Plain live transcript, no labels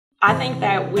I think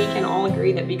that we can all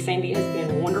agree that Big Sandy has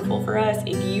been wonderful for us.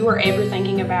 If you are ever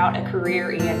thinking about a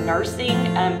career in nursing,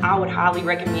 I would highly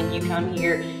recommend you come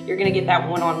here. You're going to get that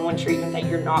one-on-one treatment that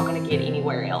you're not going to get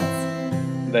anywhere else.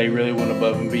 They really went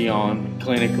above and beyond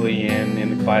clinically and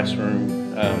in the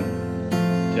classroom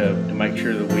to make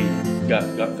sure that we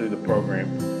got through the program.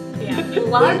 Yeah, the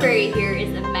library here is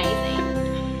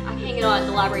amazing. I can't get on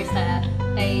the library staff.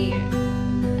 They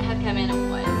have come in at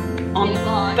what?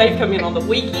 They've come in on the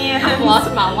weekends. I've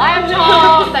lost my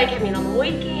laptop. They come in on the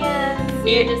weekends.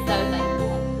 We're just so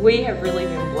thankful. We have really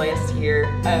been blessed here.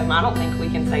 I don't think we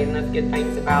can say enough good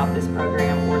things about this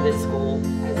program or this school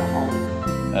as a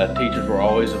whole. Teachers were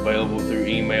always available through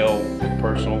email,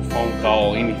 personal phone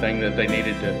call, anything that they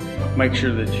needed to make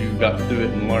sure that you got through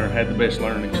it and had the best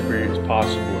learning experience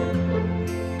possible.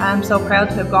 I'm so proud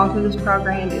to have gone through this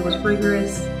program. It was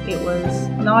rigorous, it was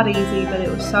not easy, but it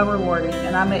was so rewarding,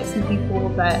 and I met some people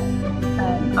that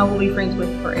I will be friends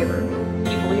with forever.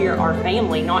 People here are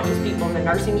family, not just people in the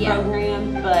nursing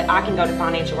program, but I can go to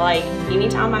financial aid.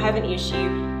 Anytime I have an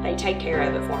issue, they take care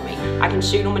of it for me. I can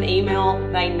shoot them an email,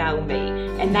 they know me,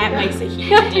 and that makes a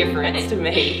huge difference to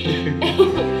me.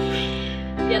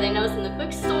 Yeah, they know us in the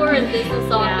bookstore, the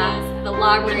business office, the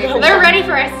library. They're ready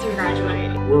for us to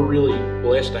graduate. We're really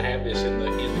blessed to have this in the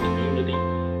community.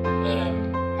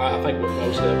 I think with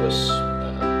most of us,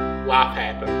 life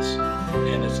happens,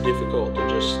 and it's difficult to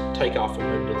just take off and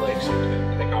move to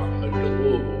Lexington, take off and move to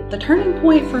Louisville. The turning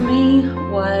point for me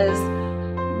was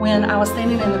when I was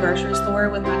standing in the grocery store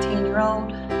with my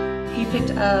 10-year-old. He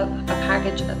picked up a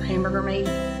package of hamburger meat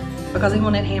because he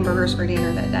wanted hamburgers for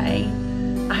dinner that day.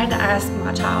 I had to ask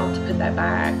my child to put that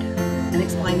back and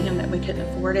explain to him that we couldn't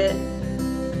afford it.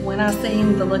 When I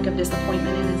seen the look of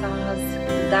disappointment in his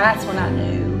eyes, that's when I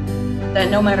knew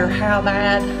that no matter how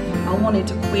bad I wanted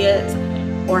to quit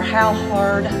or how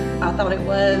hard I thought it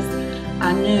was,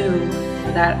 I knew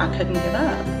that I couldn't give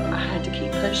up. I had to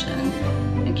keep pushing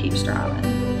and keep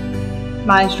striving.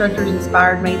 My instructors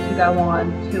inspired me to go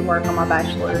on to work on my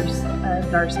bachelor's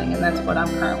of nursing, and that's what I'm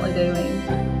currently doing.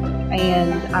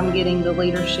 And I'm getting the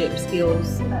leadership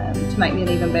skills to make me an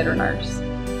even better nurse.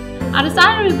 I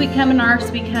decided to become a nurse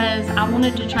because I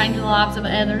wanted to change the lives of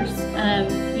others.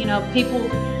 You know, people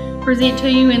present to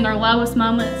you in their lowest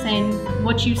moments, and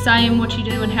what you say and what you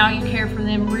do and how you care for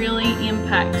them really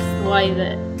impacts the way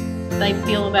that they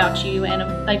feel about you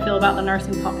and they feel about the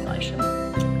nursing population.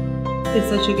 It's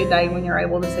such a good day when you're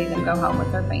able to see them go home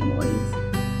with their families.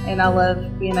 And I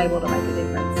love being able to make a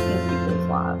difference in people's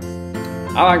lives.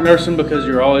 I like nursing because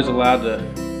you're always allowed to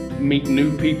meet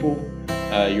new people.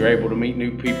 You're able to meet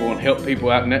new people and help people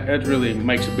out, and that really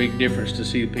makes a big difference to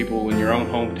see people in your own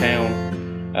hometown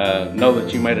know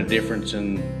that you made a difference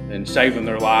in saving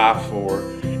their life or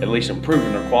at least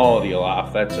improving their quality of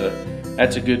life.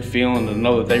 That's a good feeling to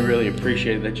know that they really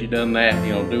appreciate that you've done that.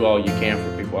 You know, do all you can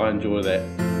for people. I enjoy that.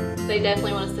 They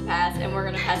definitely want us to pass, and we're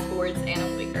going to pass boards, and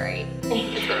it'll be great. It's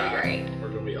going to be great. We're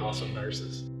going to be awesome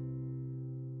nurses.